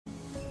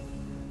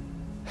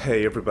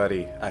Hey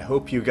everybody, I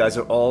hope you guys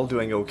are all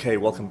doing okay.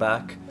 Welcome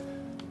back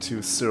to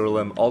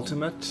Siralim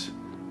Ultimate.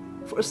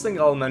 First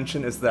thing I'll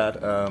mention is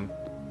that,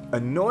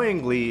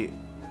 annoyingly,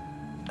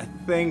 I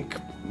think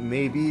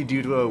maybe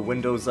due to a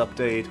Windows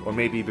update, or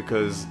maybe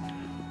because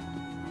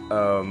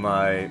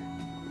my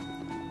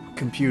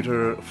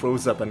computer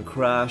froze up and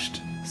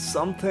crashed,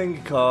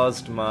 something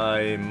caused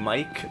my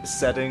mic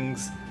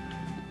settings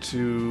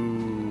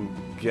to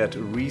get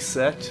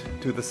reset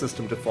to the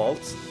system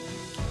defaults.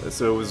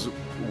 So it was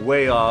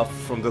way off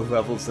from the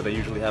levels that I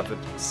usually have it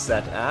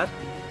set at,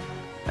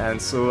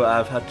 and so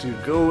I've had to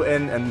go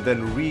in and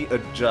then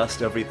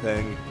readjust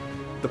everything.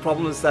 The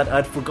problem is that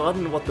I'd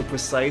forgotten what the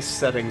precise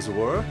settings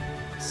were,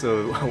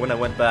 so when I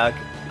went back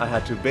I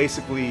had to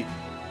basically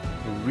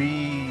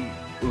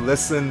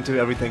re-listen to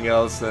everything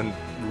else and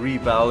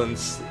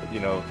rebalance,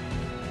 you know,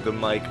 the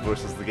mic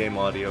versus the game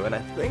audio, and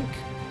I think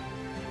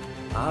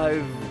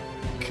I've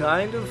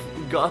kind of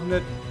gotten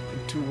it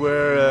to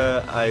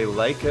where I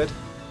like it.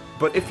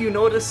 But if you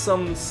notice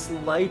some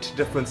slight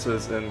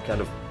differences in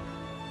kind of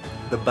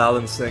the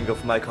balancing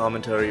of my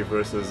commentary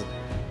versus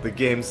the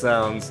game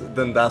sounds,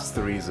 then that's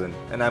the reason.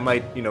 And I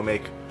might, you know,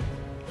 make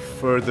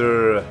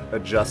further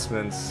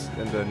adjustments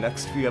in the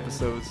next few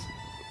episodes,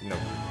 you know,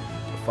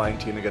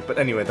 fine-tuning it. But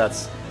anyway,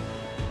 that's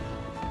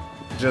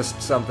just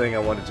something I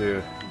wanted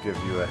to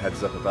give you a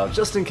heads up about,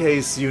 just in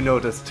case you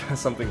noticed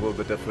something a little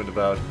bit different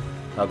about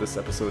how this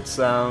episode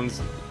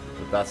sounds.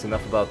 That's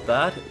enough about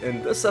that.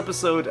 In this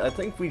episode, I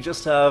think we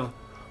just have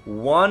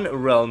one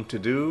realm to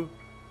do.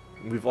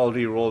 We've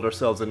already rolled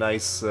ourselves a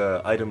nice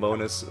item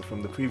bonus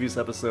from the previous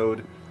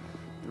episode.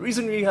 The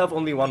reason we have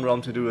only one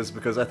realm to do is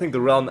because I think the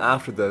realm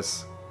after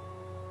this,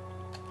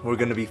 we're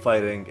going to be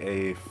fighting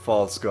a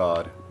false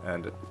god.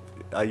 And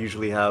I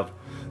usually have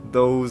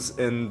those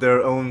in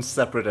their own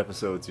separate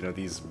episodes, you know,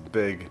 these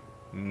big,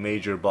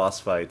 major boss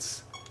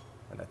fights.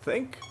 And I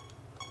think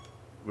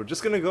we're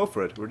just going to go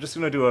for it. We're just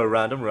going to do a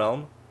random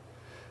realm,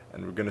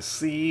 and we're gonna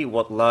see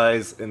what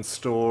lies in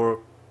store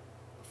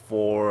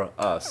for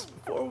us.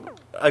 Before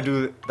I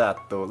do that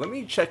though, let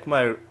me check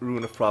my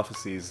Rune of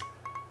Prophecies.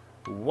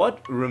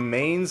 What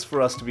remains for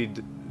us to be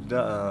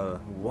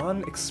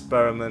one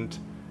experiment.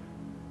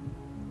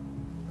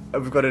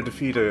 We've got to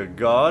defeat a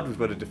god, we've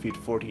got to defeat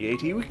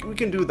 4080, we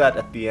can do that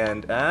at the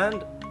end,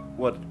 and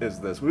what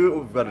is this?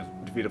 We've got to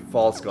defeat a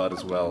false god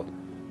as well.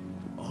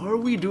 Are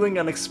we doing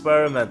an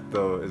experiment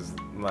though, is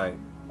my...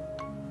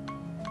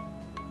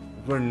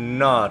 We're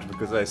not,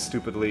 because I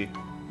stupidly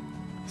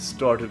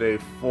started a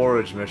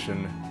forage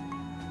mission.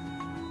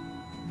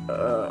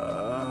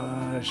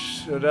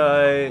 Should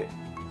I...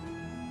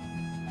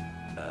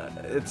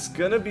 it's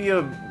gonna be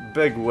a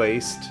big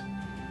waste.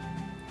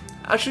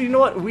 Actually, you know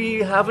what? We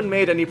haven't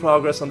made any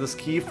progress on this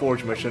key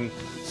forge mission,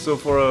 so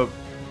for a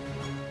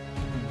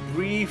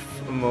brief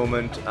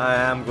moment I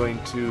am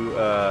going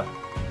to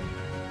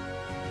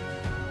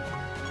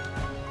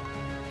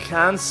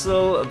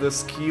cancel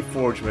this key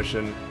forge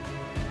mission.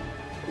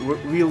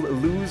 We'll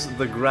lose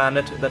the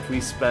granite that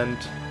we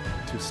spent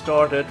to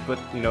start it, but,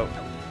 you know,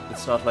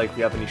 it's not like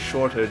we have any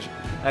shortage.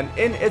 And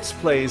in its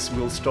place,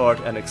 we'll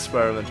start an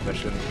experiment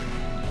mission.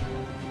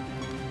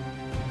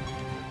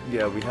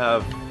 Yeah, we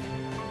have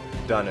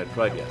done it,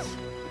 right? Yes.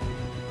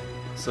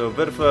 So a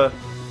bit of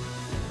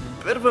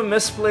a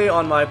misplay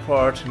on my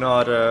part,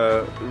 not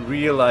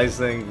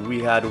realizing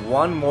we had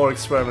one more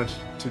experiment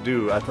to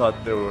do. I thought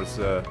there was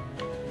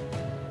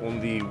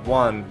only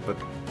one, but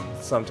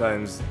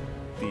sometimes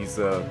these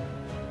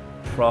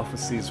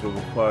prophecies will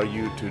require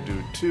you to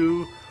do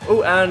two.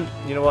 Oh, and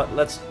you know what?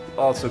 Let's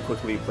also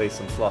quickly play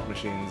some slot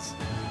machines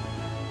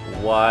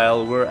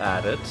while we're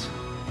at it.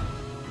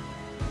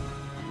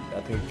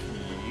 I think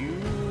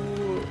you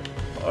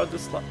are the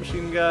slot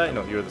machine guy.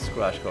 No, you're the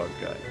scratch card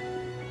guy.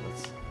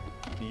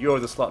 You're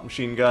the slot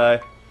machine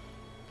guy.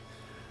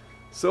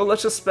 So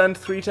let's just spend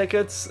 3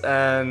 tickets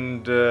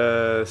and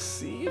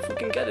see if we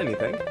can get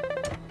anything.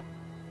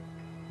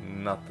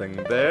 Nothing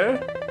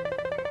there.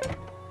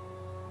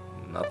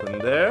 Nothing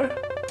there.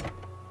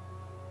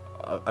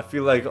 I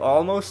feel like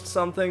almost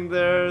something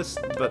there,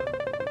 but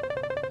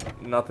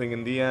nothing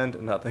in the end.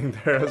 Nothing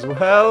there as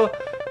well.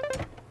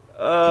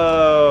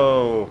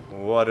 Oh,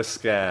 what a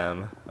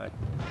scam.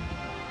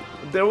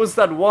 There was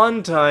that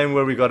one time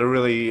where we got a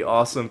really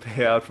awesome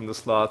payout from the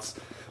slots,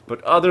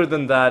 but other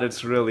than that,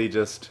 it's really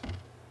just...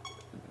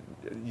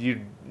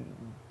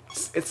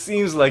 It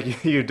seems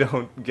like you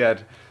don't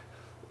get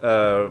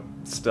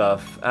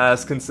stuff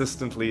as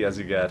consistently as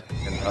you get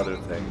in other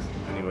things.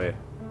 Anyway,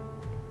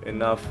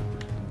 enough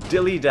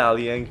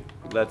dilly-dallying.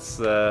 Let's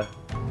go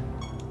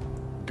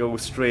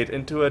straight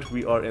into it.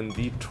 We are in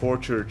the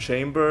torture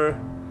chamber,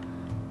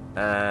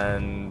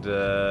 and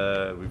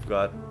we've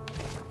got...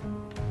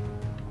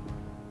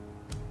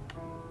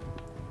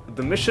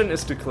 The mission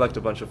is to collect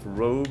a bunch of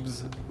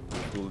robes,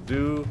 which we'll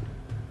do.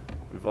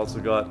 We've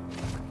also got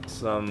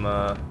some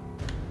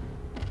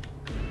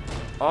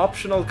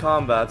optional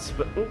combats,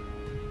 but oh,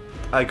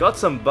 I got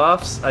some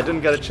buffs. I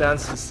didn't get a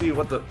chance to see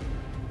what the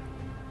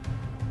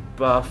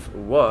buff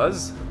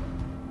was,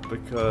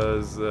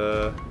 because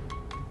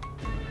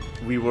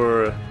we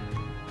were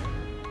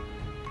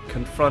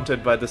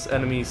confronted by this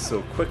enemy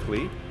so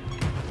quickly.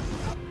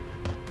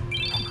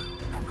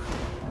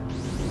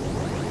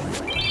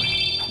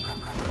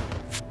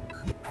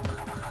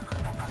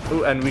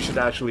 Oh, and we should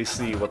actually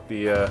see what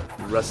the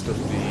rest of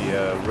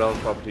the realm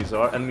properties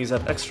are. Enemies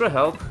have extra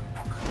health,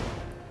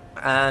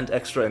 and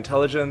extra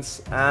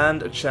intelligence,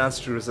 and a chance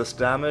to resist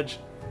damage.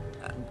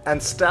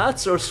 And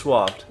stats are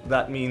swapped.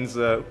 That means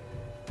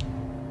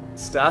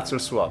stats are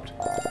swapped.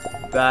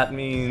 That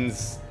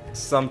means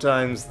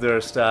sometimes their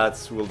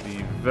stats will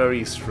be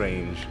very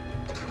strange.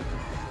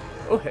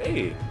 Oh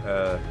hey,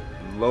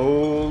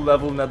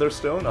 low-level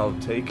netherstone, I'll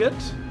take it.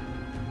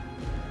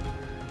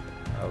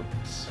 I'll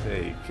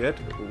take it.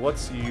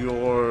 What's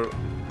your...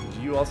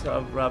 do you also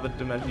have rapid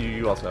dementia?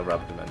 You also have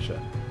rapid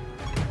dementia.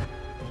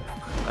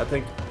 I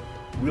think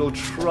we'll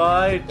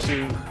try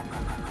to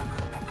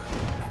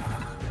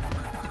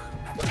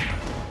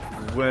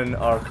win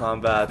our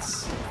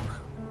combats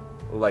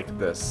like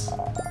this.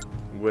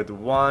 With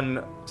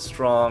one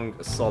strong,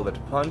 solid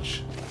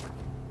punch.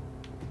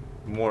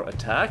 More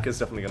attack is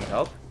definitely gonna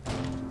help.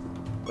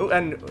 Oh,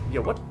 and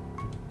yeah, what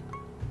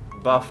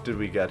buff did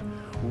we get?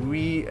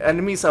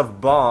 Enemies have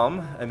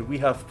bomb, and we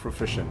have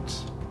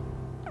proficient.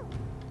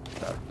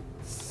 That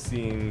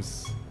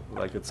seems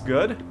like it's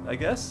good, I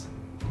guess.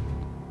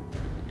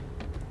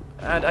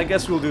 And I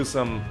guess we'll do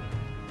some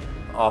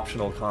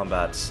optional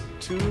combats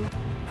too.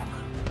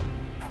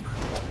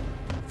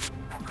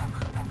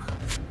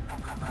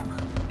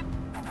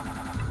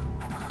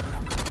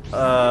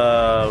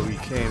 We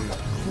came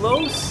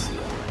close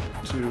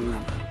to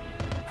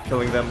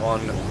killing them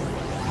on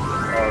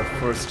our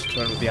first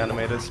turn with the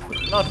animators, but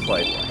not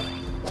quite.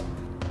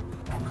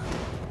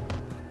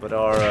 But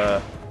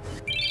our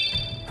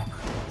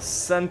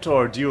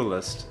Centaur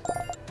Duelist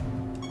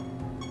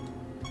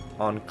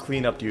on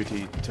cleanup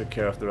duty took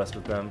care of the rest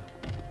of them.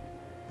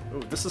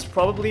 Ooh, this is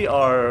probably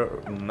our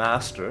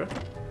master.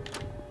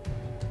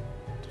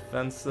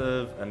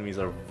 Defensive, enemies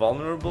are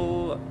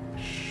vulnerable.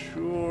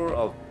 Sure,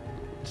 I'll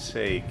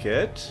take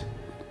it.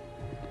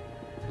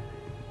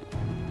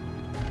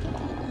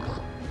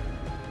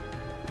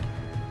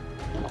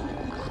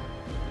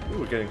 Ooh,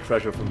 we're getting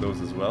treasure from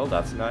those as well,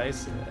 that's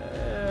nice.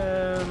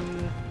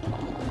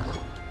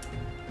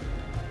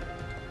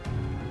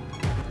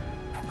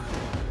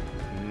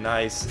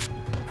 Nice,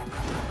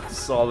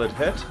 solid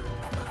hit.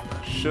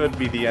 Should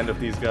be the end of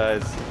these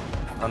guys,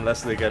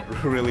 unless they get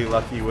really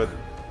lucky with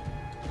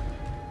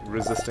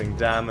resisting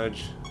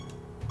damage.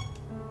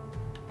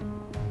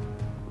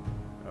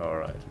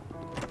 Alright.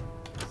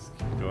 Let's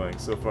keep going.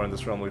 So far in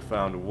this realm we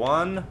found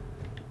one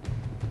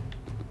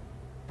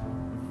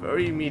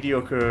very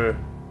mediocre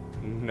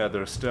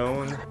nether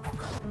stone.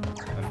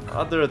 And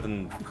other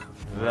than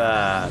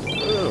that...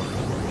 Ooh,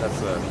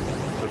 that's a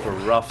bit of a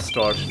rough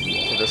start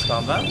to this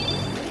combat.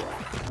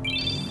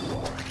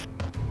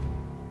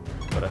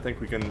 But I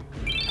think we can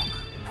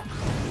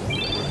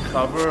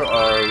recover.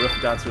 Our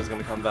Rift Dancer is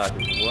going to come back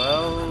as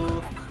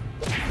well.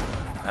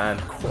 And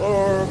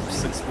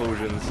corpse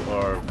explosions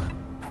are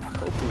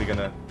hopefully going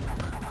to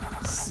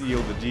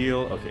seal the deal.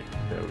 Okay,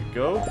 there we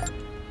go.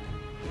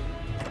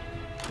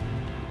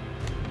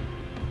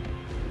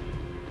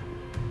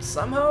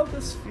 Somehow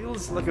this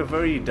feels like a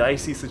very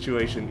dicey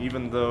situation,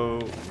 even though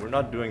we're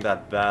not doing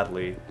that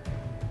badly.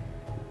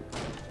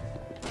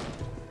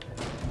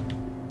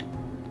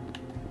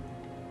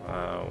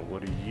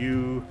 What are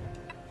you?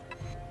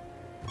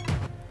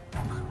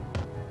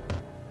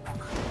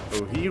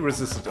 Oh, he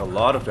resisted a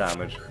lot of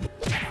damage,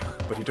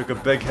 but he took a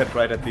big hit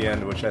right at the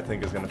end, which I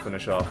think is going to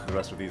finish off the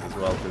rest of these as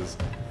well, because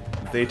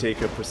they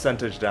take a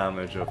percentage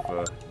damage of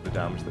the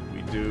damage that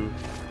we do.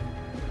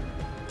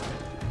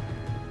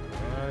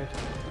 Alright.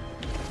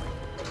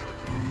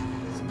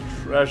 Some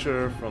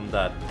treasure from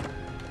that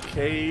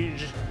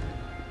cage.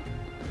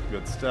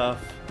 Good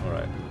stuff.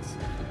 Alright, let's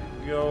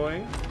keep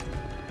going.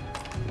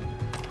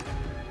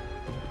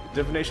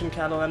 Divination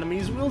Candle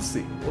enemies, we'll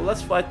see. Well,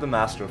 let's fight the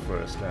Master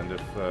first, and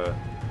if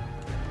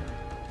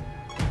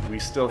we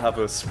still have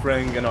a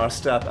spring in our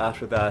step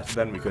after that,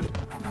 then we could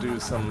do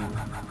some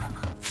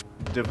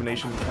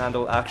Divination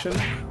Candle action.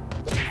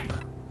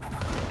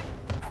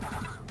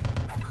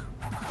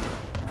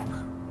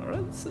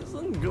 Alright, this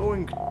isn't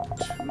going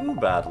too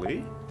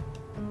badly.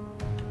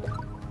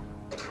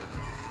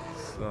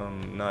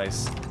 Some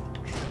nice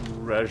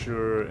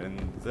treasure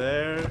in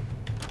there.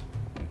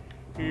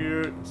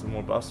 Here, some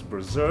more buffs.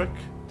 Berserk.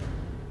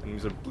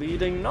 Enemies are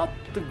bleeding. Not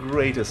the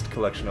greatest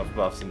collection of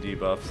buffs and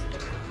debuffs.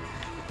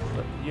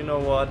 But you know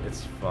what?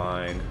 It's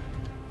fine.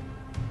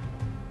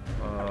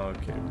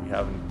 Okay, we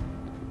haven't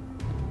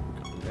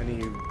gotten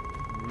any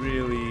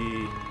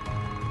really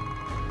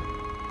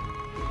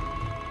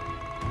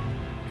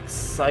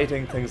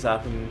exciting things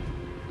happen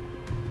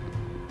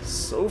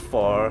so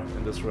far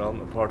in this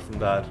realm, apart from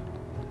that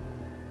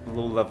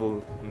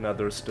low-level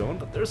nether stone,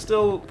 but there's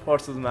still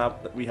parts of the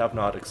map that we have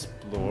not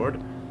explored.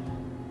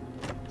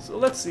 So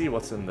let's see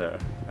what's in there.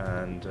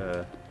 And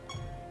there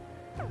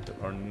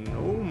are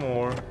no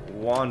more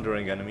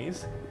wandering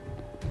enemies.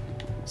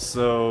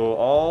 So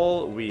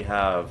all we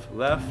have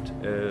left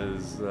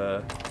is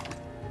the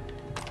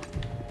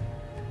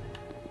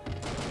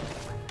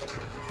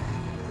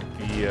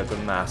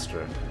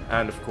master,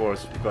 and of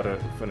course we've got to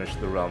finish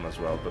the realm as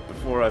well. But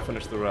before I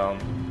finish the realm,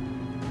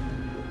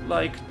 I'd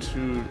like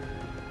to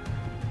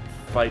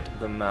fight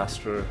the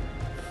master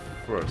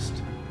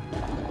first.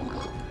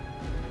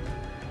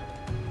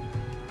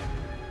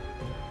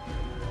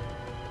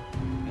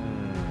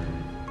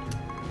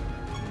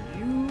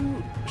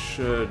 You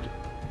should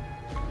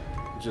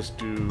just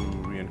do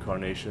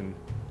reincarnation.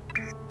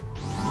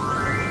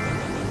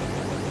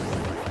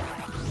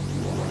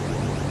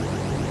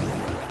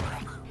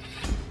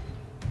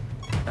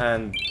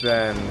 And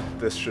then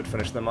this should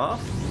finish them off.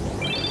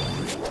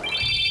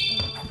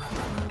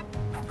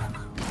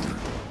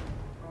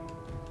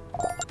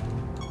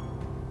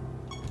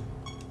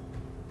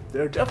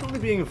 They're definitely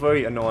being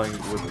very annoying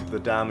with the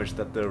damage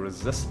that they're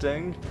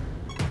resisting,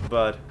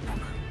 but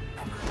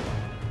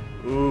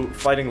ooh,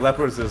 fighting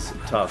leopards is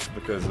tough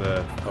because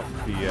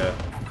of the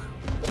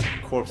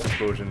corpse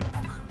explosion.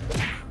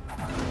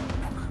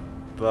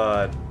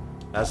 But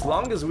as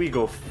long as we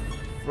go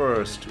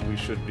first, we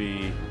should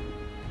be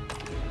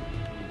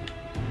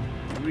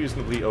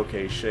reasonably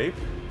okay shape.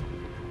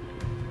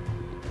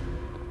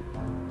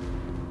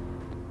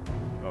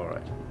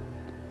 Alright.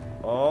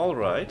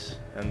 Alright.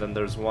 And then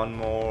there's one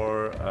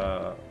more,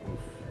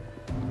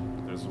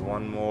 there's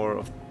one more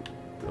of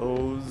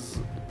those,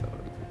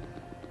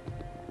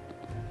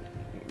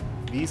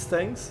 these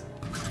things.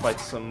 Fight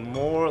some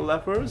more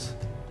leopards.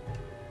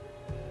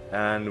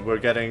 And we're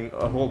getting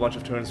a whole bunch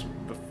of turns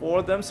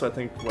before them, so I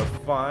think we're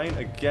fine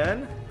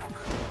again.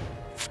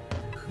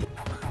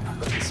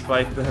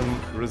 Despite them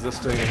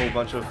resisting a whole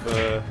bunch of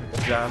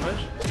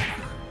damage.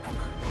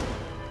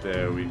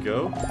 There we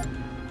go.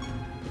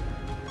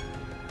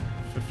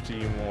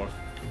 50 more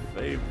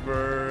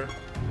favor.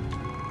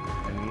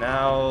 And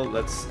now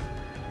let's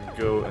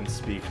go and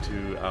speak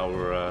to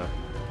our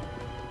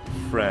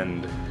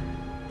friend,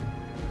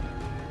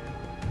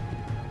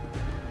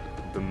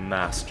 the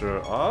Master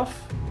of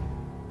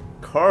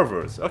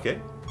Carvers. Okay.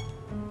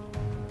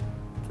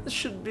 This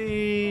should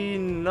be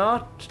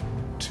not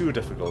too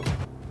difficult,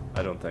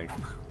 I don't think.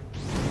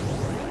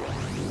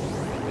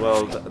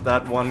 Well,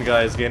 that one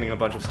guy is gaining a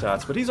bunch of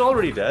stats, but he's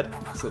already dead,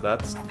 so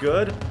that's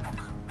good.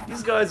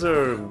 These guys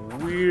are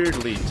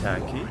weirdly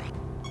tanky,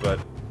 but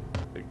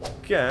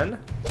again...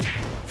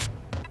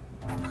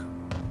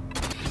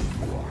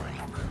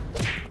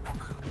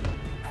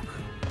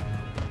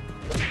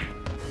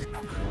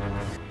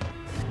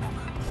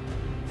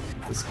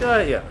 This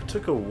guy, yeah,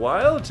 took a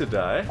while to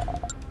die.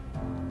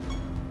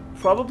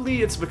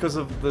 Probably it's because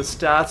of the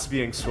stats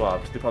being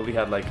swapped. They probably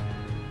had like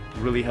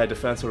really high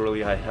defense or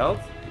really high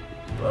health.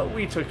 But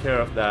we took care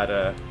of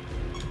that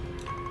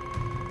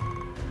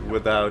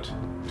without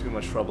too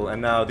much trouble. And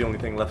now the only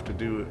thing left to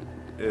do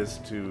is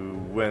to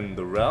win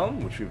the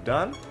realm, which we've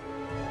done.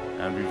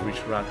 And we've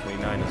reached rank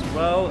 29 as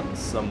well. And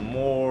some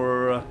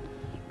more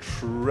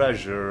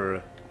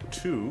treasure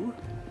too.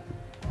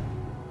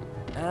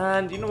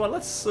 And you know what,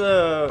 let's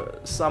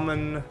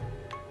summon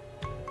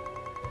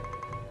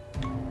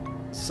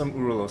some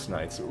Urulos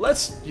Knights.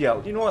 Yeah,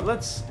 you know what,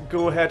 let's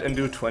go ahead and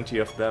do 20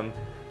 of them.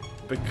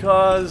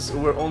 Because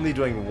we're only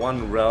doing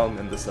one realm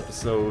in this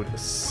episode,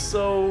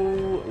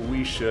 so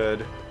we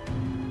should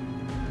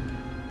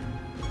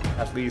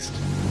at least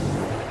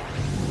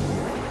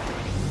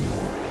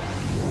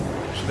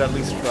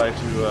try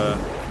to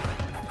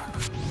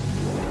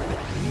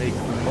make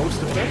the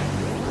most of it.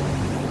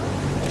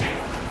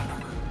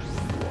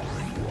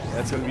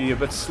 It's going to be a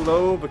bit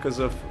slow because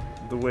of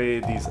the way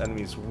these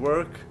enemies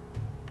work,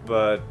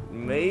 but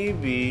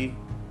maybe,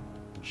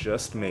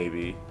 just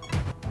maybe,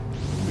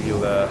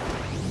 we'll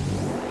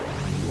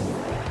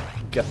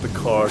get the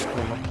card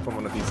from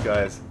one of these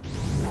guys.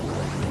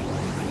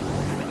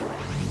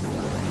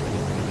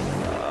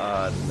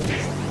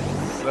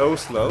 So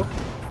slow,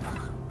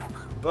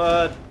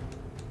 but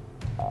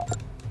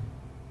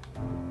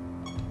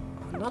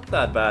not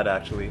that bad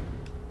actually.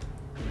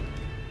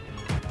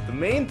 The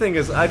main thing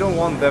is I don't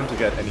want them to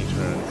get any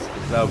turns,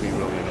 because that would be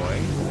really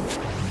annoying.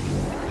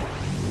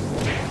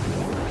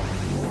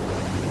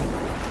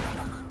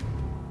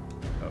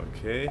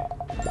 Okay.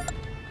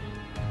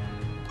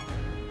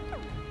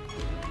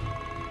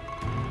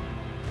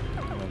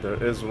 And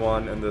there is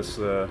one in this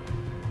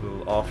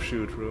little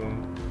offshoot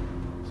room,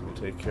 so we'll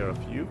take care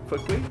of you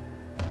quickly.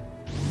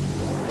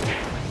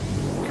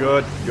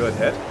 Good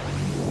hit.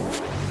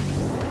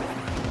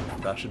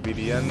 That should be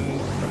the end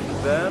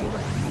of them.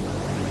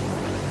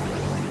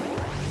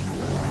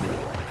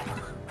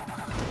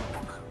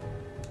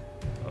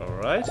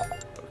 Alright,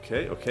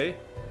 okay.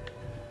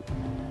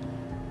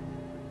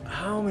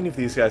 How many of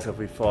these guys have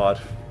we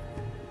fought?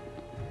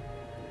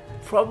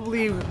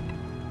 Probably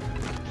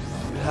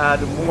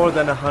had more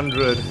than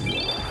 100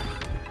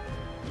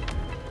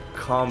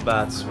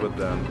 combats with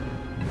them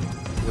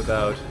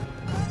without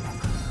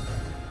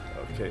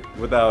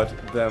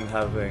them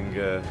having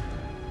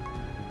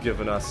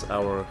given us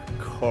our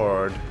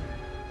card.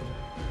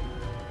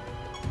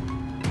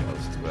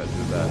 go ahead and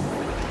do that.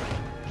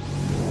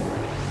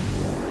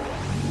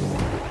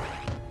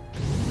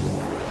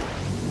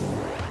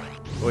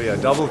 Oh yeah,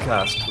 double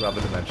cast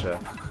Rapid Dementia.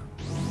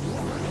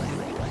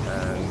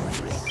 And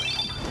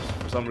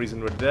for some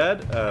reason we're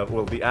dead.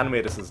 Well, the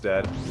Animatus is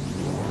dead.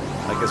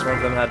 I guess one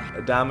of them had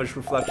a damage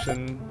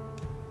reflection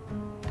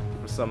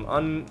for some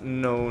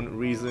unknown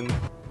reason.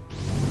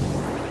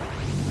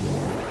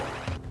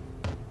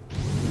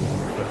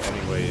 But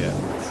anyway, yeah,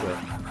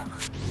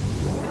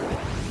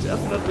 it's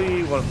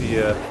definitely one of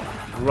the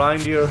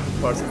grindier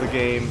parts of the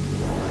game.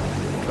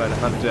 Trying to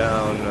hunt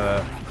down,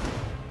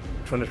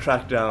 trying to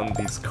track down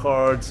these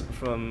cards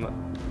from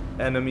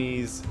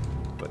enemies.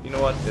 But you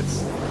know what?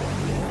 It's...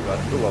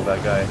 Oh, well,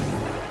 that guy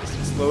just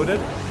exploded.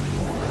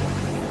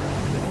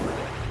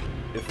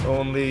 If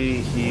only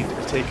he'd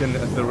taken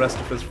the rest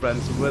of his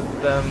friends with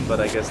them, but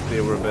I guess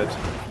they were a bit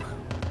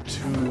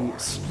too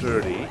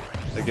sturdy.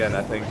 Again,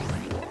 I think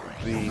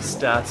the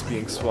stats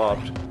being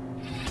swapped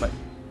might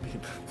be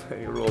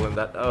playing a role in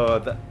that. Oh,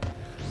 that...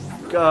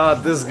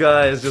 God, this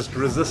guy is just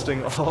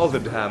resisting all the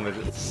damage.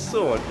 It's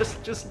so...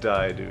 Just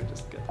die, dude.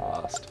 Just get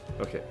lost.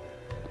 Okay.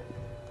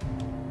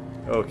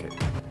 Okay.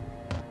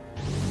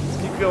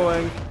 Let's keep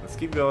going. Let's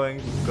keep going.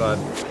 We've got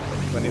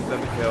 20 of them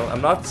to kill.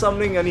 I'm not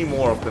summoning any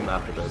more of them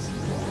after this.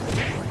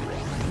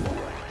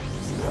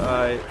 This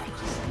guy...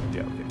 Just...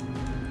 Yeah, okay.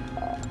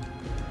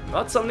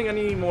 Not summoning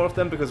any more of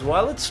them because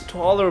while it's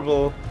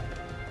tolerable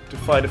to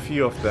fight a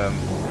few of them,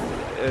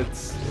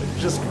 it's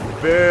just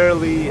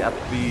barely at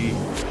the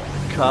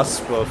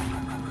cusp of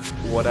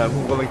what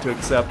I'm willing to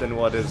accept and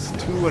what is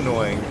too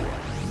annoying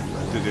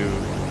to do,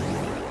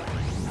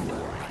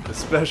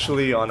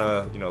 especially on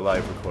a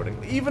live recording.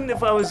 Even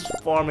if I was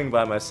farming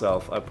by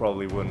myself, I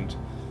probably wouldn't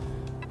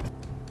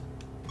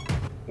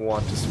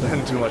want to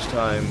spend too much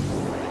time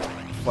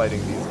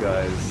fighting these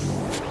guys,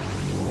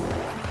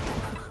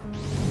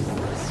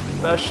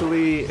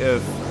 especially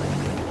if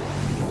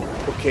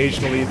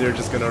occasionally they're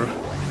just gonna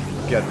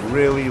get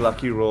really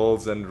lucky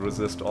rolls and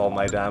resist all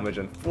my damage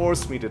and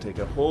force me to take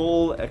a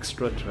whole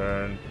extra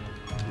turn.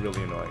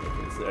 Really annoying.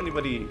 Okay, is there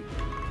anybody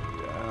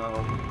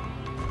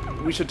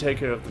down? We should take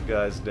care of the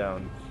guys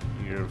down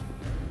here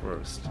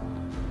first.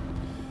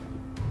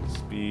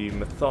 Just be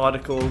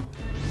methodical,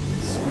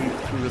 sweep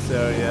through this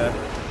area.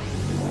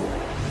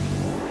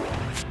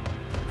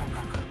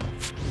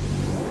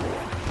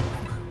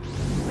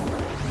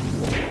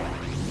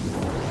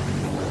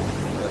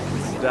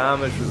 This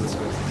damage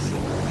resistance is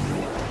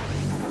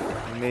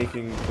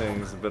making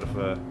things a bit of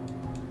a...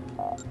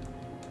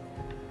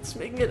 It's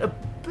making it a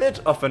bit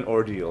of an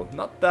ordeal.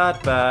 Not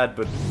that bad,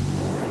 but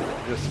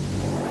just...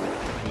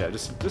 Yeah,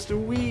 just a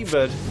wee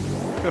bit...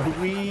 A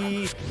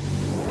wee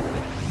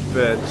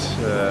bit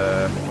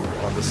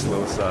on the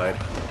slow side.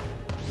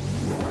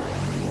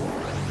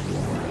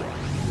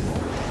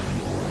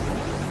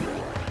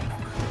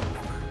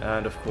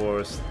 And of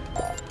course,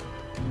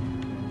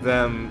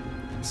 them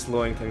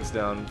slowing things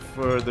down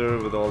further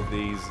with all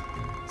these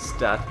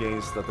stat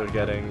gains that they're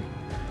getting.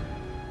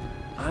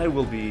 I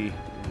will be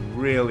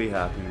really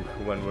happy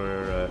when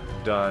we're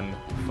done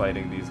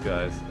fighting these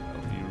guys.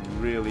 I'll be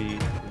really,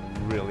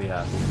 really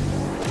happy.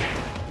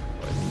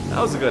 But that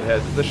was a good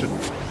hit. This should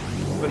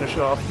finish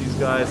off these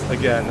guys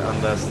again,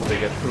 unless they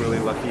get really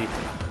lucky.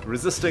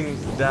 Resisting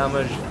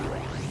damage,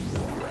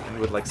 and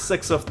with like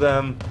 6 of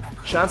them,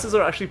 chances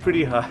are actually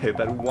pretty high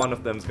that one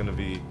of them is going to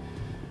be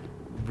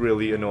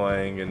really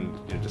annoying and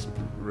just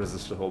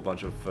resist a whole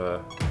bunch of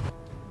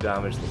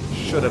damage that we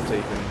should have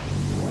taken,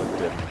 but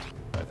didn't.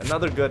 Right,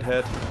 another good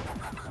hit.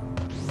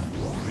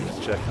 Let me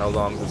just check how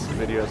long this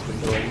video has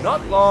been going.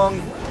 Not long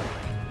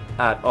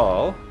at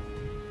all.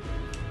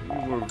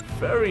 We were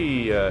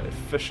very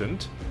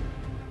efficient.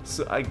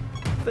 So I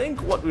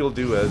think what we'll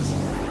do is,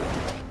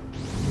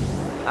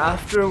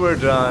 after we're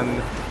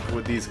done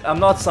with these, I'm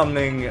not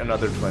summoning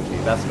another 20.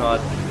 That's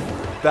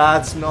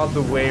not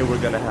the way we're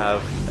gonna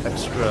have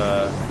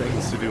extra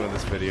things to do in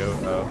this video.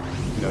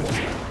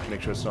 Just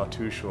make sure it's not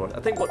too short. I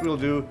think what we'll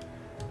do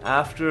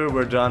after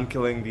we're done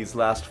killing these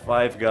last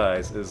 5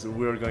 guys is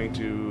we're going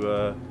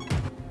to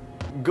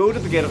go to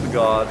the Gate of the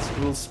Gods.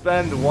 We'll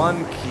spend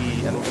 1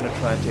 key and we're gonna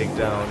try and take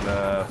down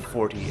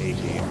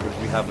 4080 because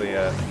we have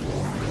a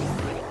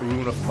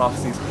Rune of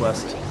Prophecies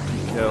quest to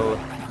kill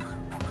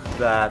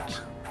that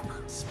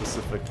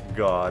specific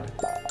god.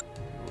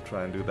 We'll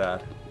try and do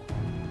that.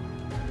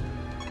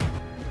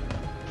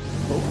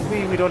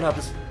 Hopefully we don't have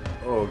to...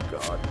 Oh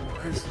god,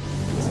 why is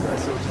this guy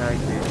so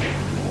tanky?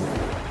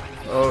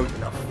 Oh,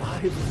 no,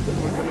 5 of them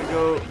we're gonna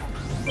go.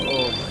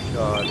 Oh my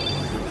god.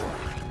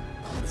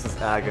 This is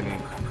agony.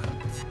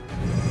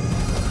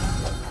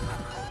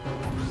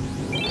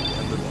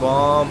 And the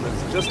bomb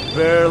is just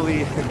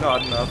barely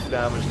not enough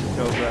damage to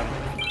kill them.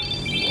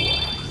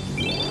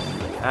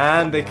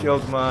 And they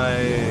killed my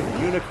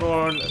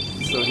unicorn,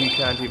 so he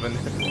can't even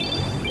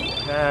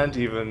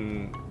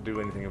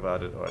do anything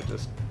about it, or I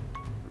just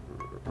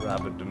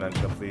Rapid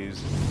Dementia,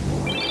 please.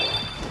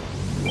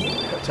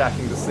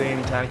 Attacking the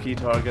same tanky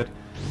target.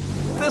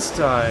 This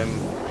time,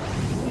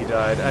 he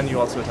died, and you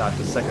also attacked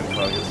the second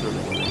target, so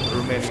the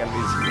remaining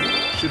enemies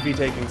should be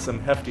taking some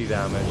hefty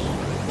damage.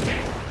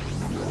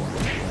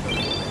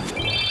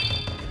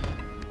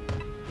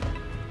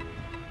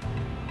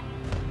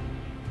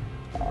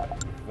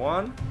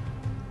 One.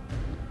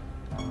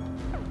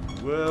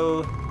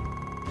 Will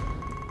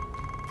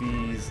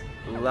these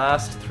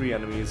last three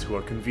enemies, who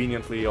are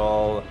conveniently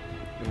all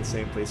in the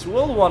same place,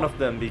 will one of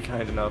them be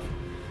kind enough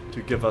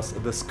to give us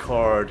this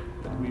card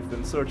that we've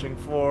been searching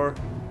for?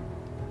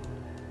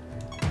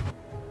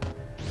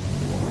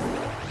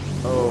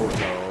 Oh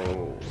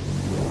no.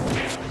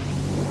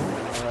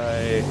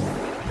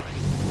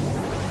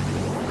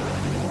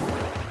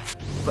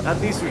 But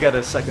at least we get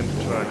a second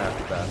turn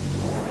after that.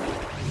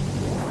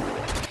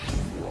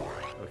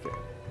 Okay.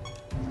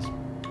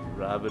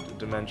 Rabid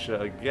Dementia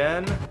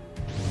again.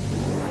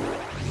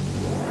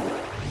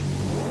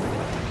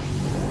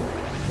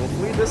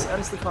 Hopefully this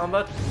ends the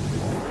combat.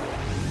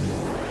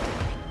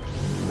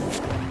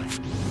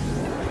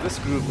 This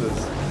group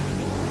is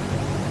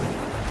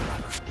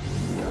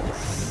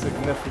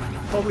significant,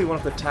 probably one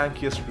of the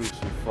tankiest groups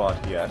we've fought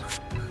yet.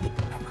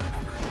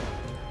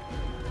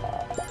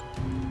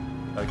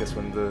 I guess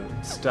when the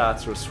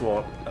stats are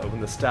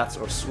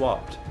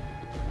swapped,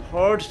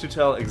 hard to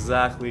tell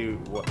exactly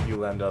what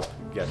you'll end up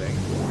getting.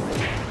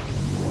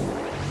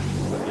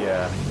 But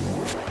yeah,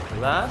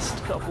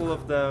 last couple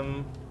of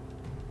them,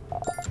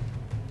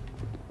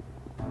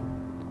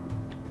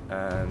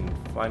 and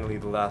finally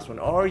the last one.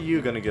 Are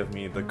you gonna give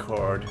me the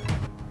card?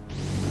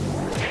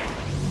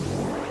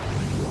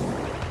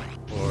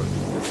 Or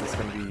is this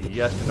gonna be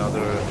yet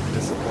another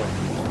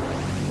disappointment?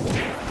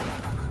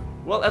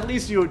 Well, at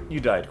least you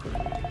died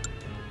quickly.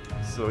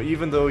 So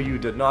even though you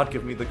did not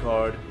give me the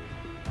card,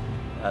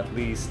 at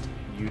least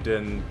you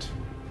didn't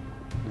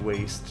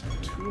waste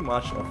too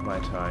much of my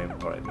time.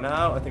 Alright,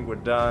 now I think we're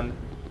done.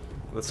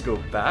 Let's go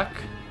back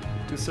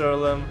to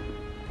Siralim.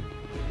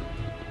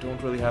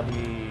 Don't really have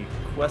any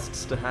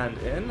quests to hand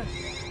in,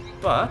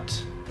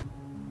 but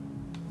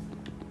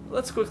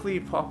let's quickly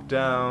pop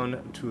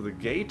down to the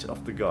Gate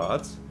of the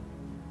Gods.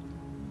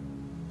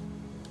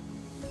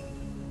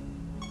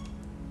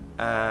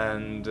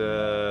 And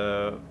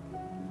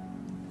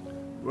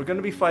we're going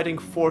to be fighting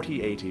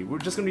 4080. We're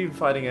just going to be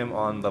fighting him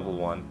on level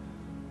 1.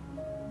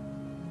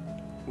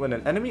 When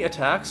an enemy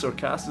attacks or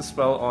casts a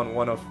spell on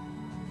one of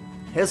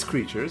his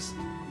creatures,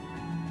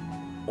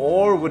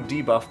 or would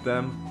debuff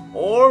them,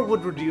 or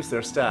would reduce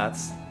their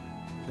stats,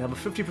 they have a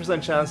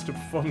 50% chance to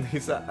perform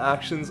these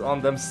actions on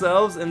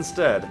themselves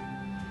instead.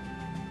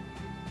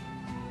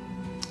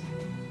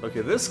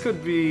 Okay, this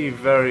could be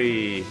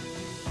very,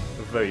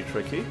 very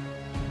tricky.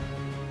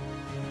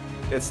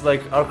 It's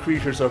like our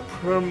creatures are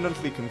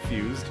permanently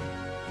confused.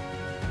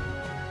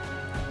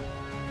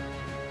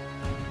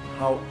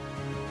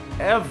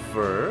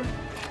 However,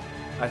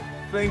 I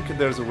think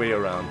there's a way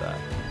around that.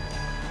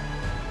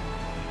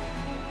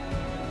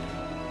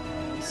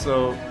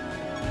 So,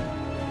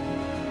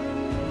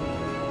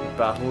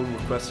 battle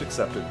request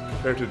accepted.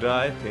 Prepare to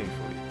die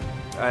painfully.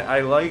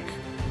 I like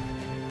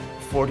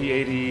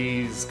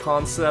 4080's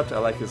concept, I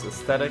like his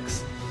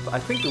aesthetics. But I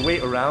think the way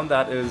around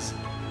that is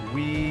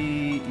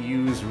we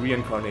use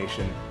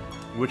reincarnation,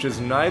 which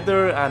is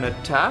neither an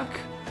attack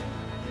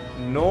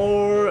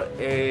nor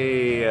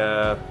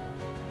a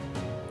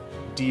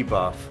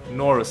debuff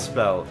nor a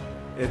spell.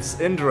 It's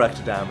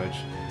indirect damage,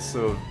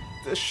 so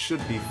this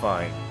should be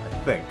fine, I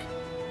think.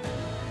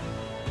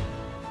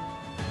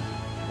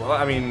 Well,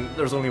 I mean,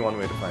 there's only one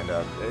way to find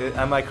out.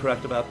 Am I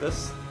correct about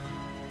this?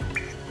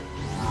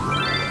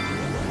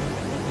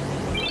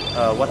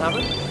 What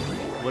happened?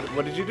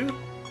 What did you do?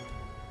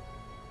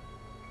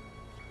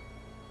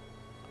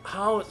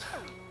 How?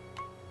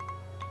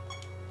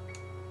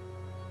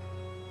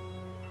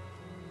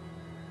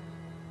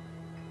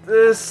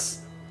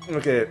 This...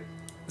 Okay,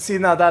 see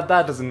now that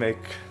doesn't make...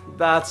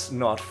 That's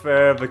not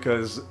fair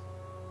because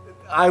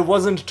I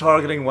wasn't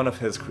targeting one of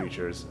his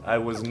creatures. I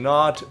was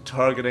not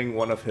targeting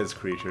one of his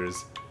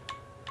creatures.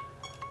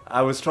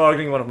 I was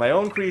targeting one of my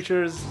own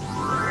creatures.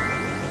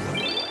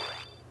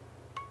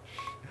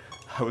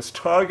 I was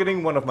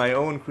targeting one of my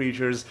own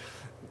creatures.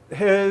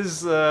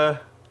 His,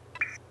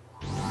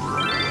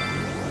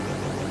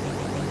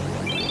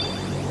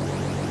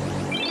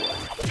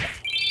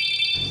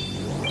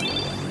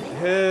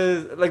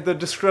 like, the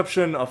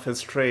description of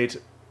his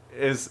trait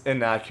is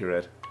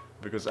inaccurate,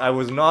 because I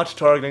was not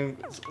targeting...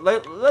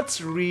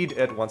 Let's read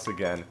it once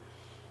again.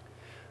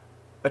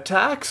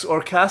 Attacks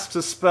or casts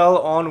a spell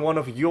on one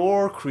of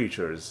your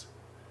creatures.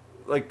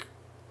 Like,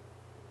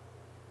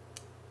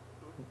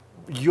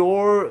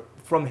 your,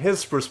 from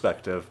his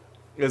perspective,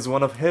 is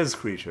one of his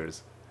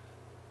creatures.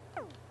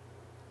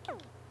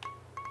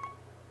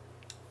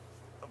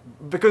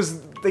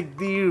 Because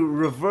the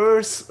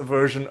reverse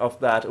version of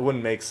that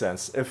wouldn't make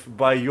sense. If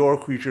by your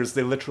creatures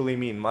they literally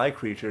mean my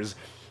creatures,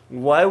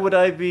 why would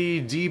I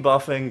be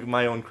debuffing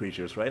my own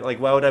creatures, right? Like,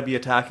 why would I be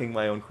attacking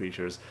my own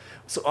creatures?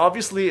 So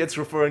obviously it's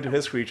referring to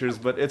his creatures,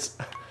 but it's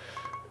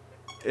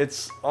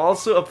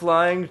also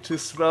applying to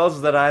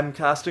spells that I'm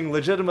casting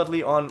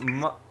legitimately on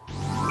my...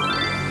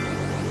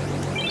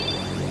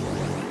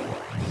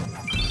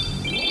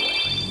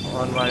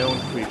 on my own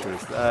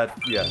creatures. That,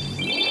 yeah.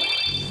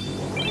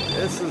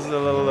 This is a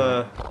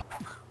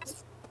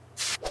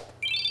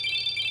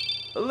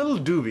little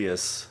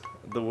dubious,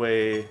 the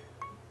way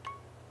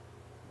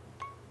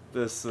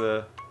this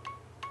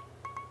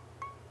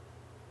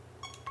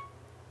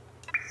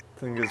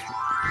thing is.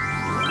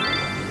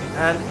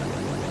 And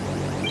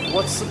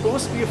what's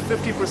supposed to be a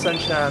 50%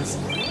 chance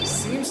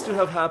seems to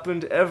have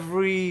happened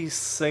every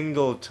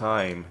single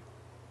time.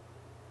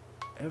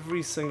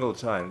 Every single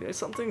time.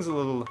 Something's a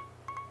little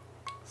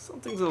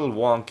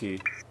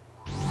wonky.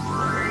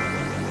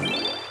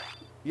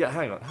 Yeah,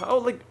 hang on. How,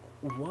 like,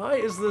 why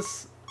is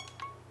this?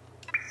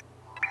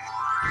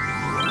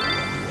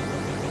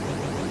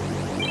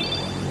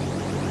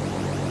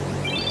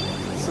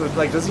 So,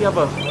 like, does he have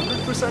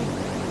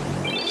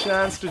 100%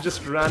 chance to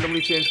just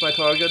randomly change my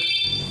target?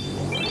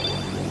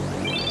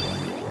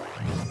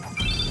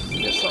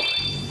 Yeah,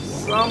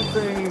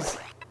 something's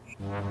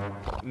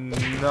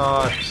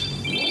not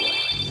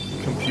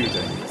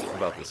computing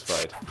about this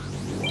fight.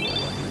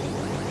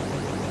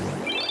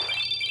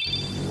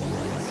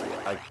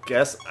 I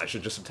guess I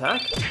should just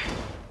attack?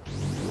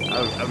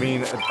 I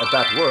mean,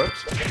 that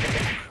worked.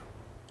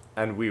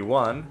 And we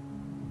won.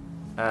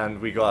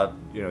 And we got,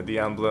 you know, the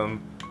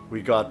emblem.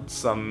 We got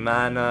some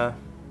mana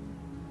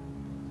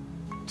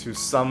to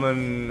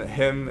summon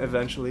him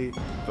eventually.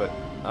 But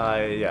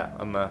yeah,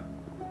 I'm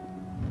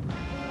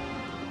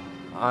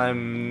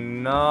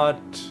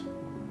not...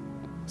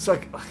 So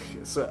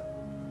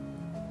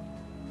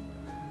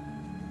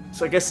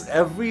I guess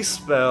every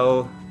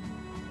spell,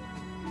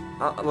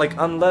 like,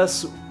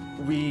 unless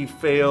we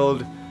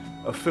failed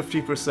a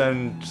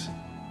 50%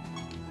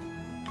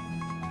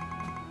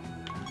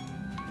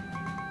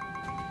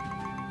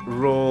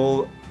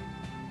 roll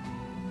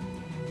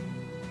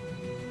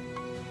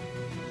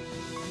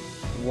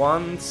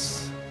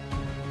once,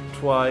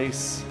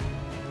 twice,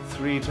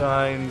 3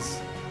 times,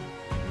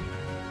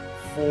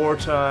 4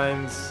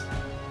 times,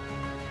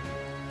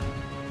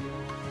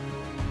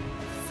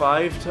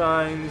 5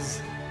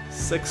 times,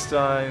 6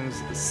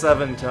 times,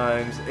 7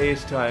 times, 8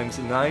 times,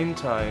 9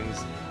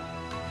 times,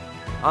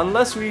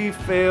 unless we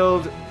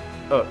failed,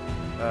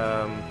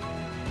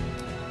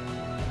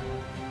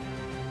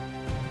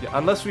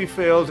 unless we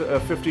failed a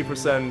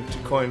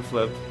 50% coin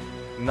flip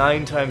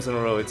 9 times in a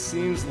row. It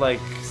seems like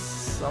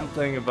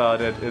something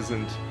about it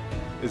isn't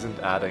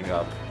adding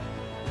up.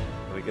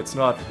 Like, it's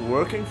not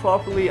working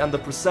properly, and the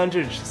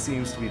percentage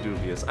seems to be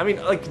dubious. I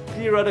mean, like,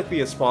 theoretically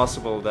it's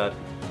possible that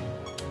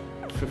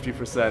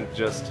 50%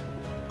 just...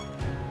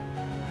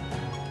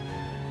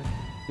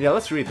 Yeah,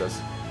 let's read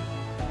this.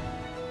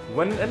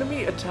 When an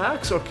enemy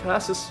attacks or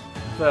casts a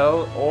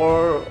spell,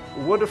 or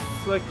would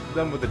afflict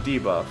them with a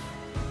debuff,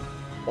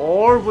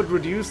 or would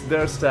reduce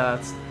their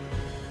stats,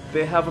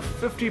 they have a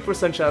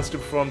 50% chance to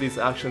perform these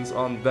actions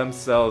on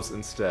themselves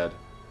instead.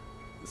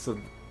 So,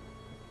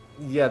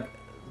 yeah,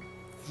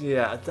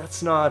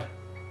 that's not...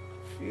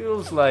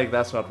 Feels like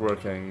that's not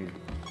working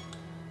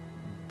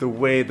the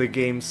way the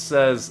game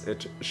says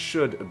it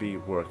should be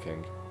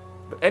working.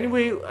 But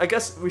anyway, I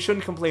guess we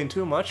shouldn't complain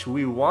too much.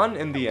 We won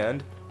in the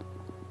end.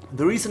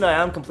 The reason I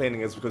am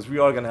complaining is because we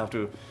are going to have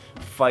to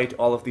fight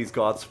all of these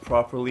gods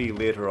properly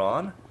later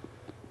on.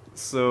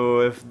 So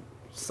if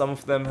some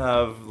of them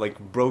have, like,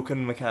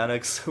 broken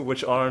mechanics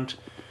which aren't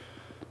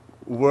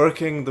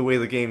working the way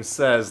the game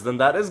says, then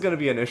that is going to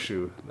be an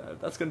issue.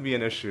 That's going to be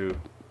an issue.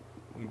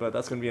 But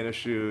that's going to be an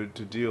issue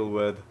to deal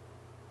with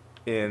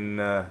in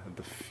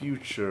the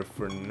future.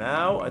 For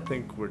now, I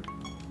think we're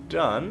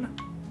done.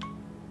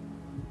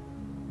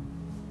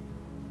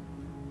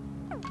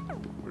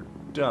 We're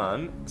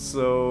done.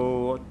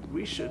 So what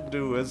we should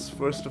do is,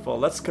 first of all,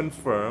 let's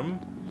confirm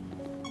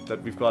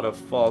that we've got a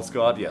false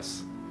god.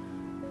 Yes.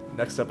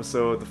 Next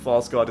episode, the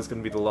false god is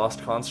going to be the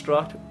Lost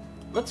Construct.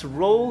 Let's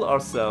roll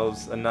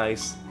ourselves a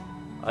nice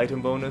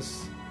item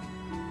bonus.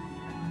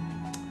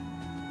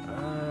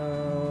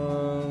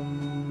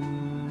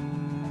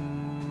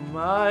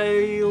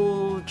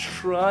 I'll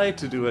try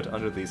to do it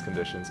under these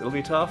conditions. It'll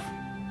be tough,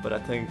 but I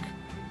think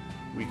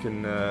we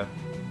can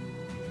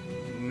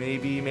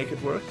maybe make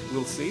it work.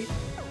 We'll see.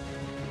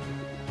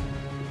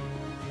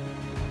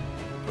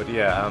 But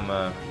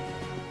yeah,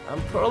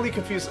 I'm probably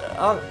confused.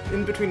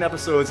 In between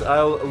episodes,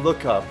 I'll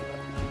look up.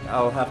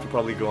 I'll have to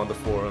probably go on the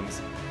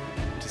forums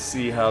to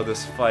see how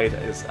this fight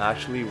is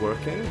actually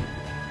working.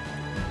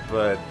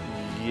 But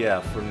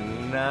yeah, for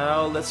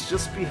now, let's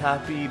just be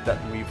happy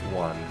that we've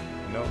won.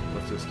 No,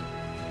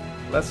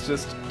 let's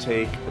just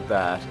take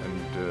that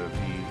and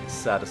be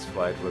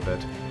satisfied with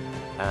it.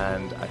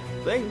 And I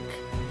think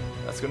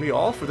that's gonna be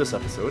all for this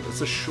episode.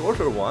 It's a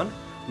shorter one.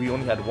 We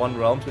only had one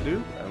realm to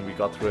do, and we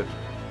got through it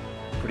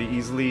pretty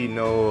easily.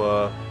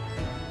 No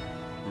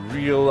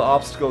real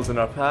obstacles in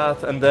our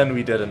path. And then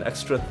we did an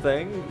extra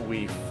thing.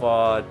 We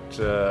fought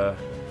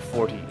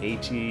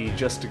 4080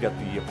 just to get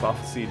the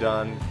prophecy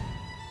done.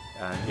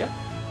 And yeah,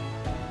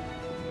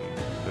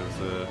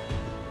 there's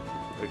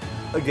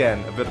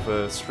again, a bit of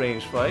a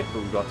strange fight,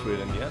 but we got through it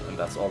in the end, and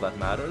that's all that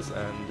matters.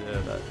 And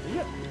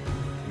yeah,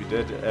 we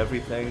did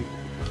everything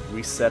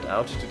we set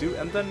out to do.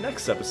 And then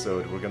next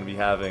episode, we're going to be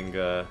having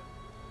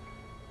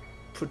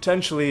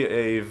potentially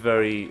a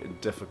very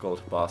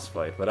difficult boss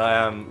fight, but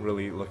I am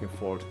really looking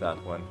forward to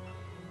that one.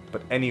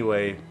 But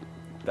anyway,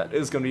 that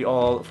is going to be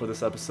all for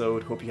this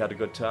episode. Hope you had a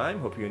good time,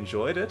 hope you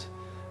enjoyed it,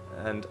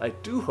 and I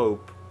do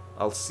hope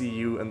I'll see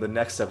you in the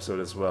next episode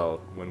as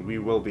well, when we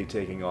will be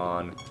taking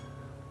on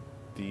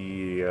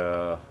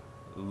the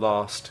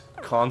Lost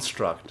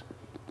Construct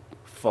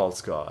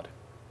False God.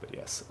 But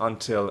yes,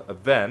 until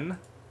then,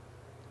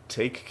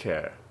 take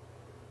care.